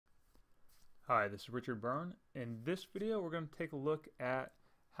Hi, this is Richard Byrne. In this video, we're going to take a look at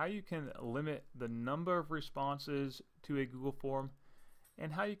how you can limit the number of responses to a Google form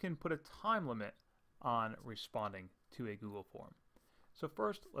and how you can put a time limit on responding to a Google form. So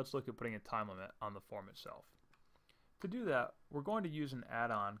first, let's look at putting a time limit on the form itself. To do that, we're going to use an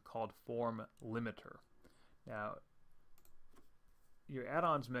add-on called Form Limiter. Now, your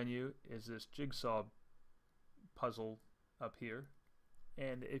add-ons menu is this jigsaw puzzle up here.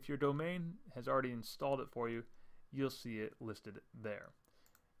 And if your domain has already installed it for you, you'll see it listed there.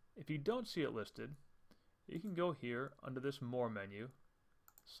 If you don't see it listed, you can go here under this More menu,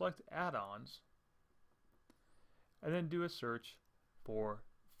 select Add-ons, and then do a search for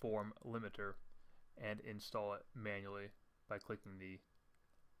Form Limiter and install it manually by clicking the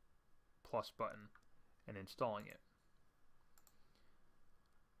plus button and installing it.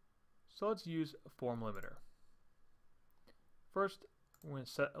 So let's use Form Limiter. First, we're going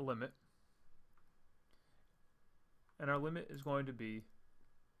to set a limit, and our limit is going to be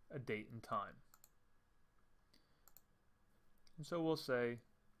a date and time. And so we'll say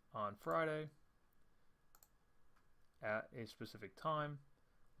on Friday at a specific time,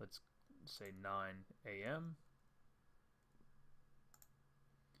 let's say 9 a.m.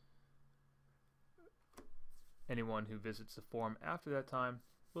 Anyone who visits the form after that time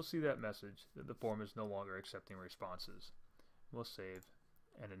will see that message that the form is no longer accepting responses. We'll save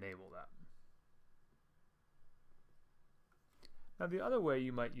and enable that. Now the other way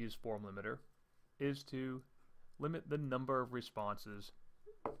you might use Form Limiter is to limit the number of responses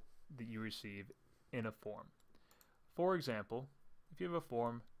that you receive in a form. For example, if you have a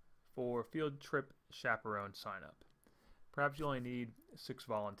form for field trip chaperone sign up, perhaps you only need 6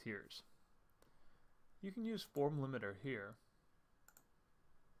 volunteers. You can use Form Limiter here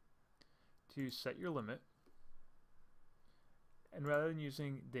to set your limit, and rather than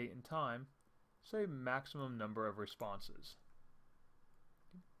using date and time, say maximum number of responses.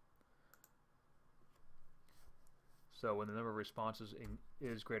 So when the number of responses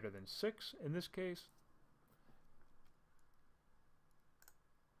is greater than 6, in this case,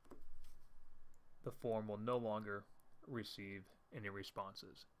 the form will no longer receive any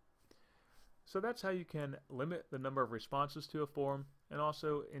responses. So that's how you can limit the number of responses to a form and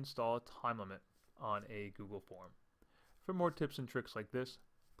also install a time limit on a Google form. For more tips and tricks like this,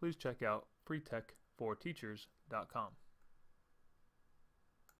 please check out freetech4teachers.com.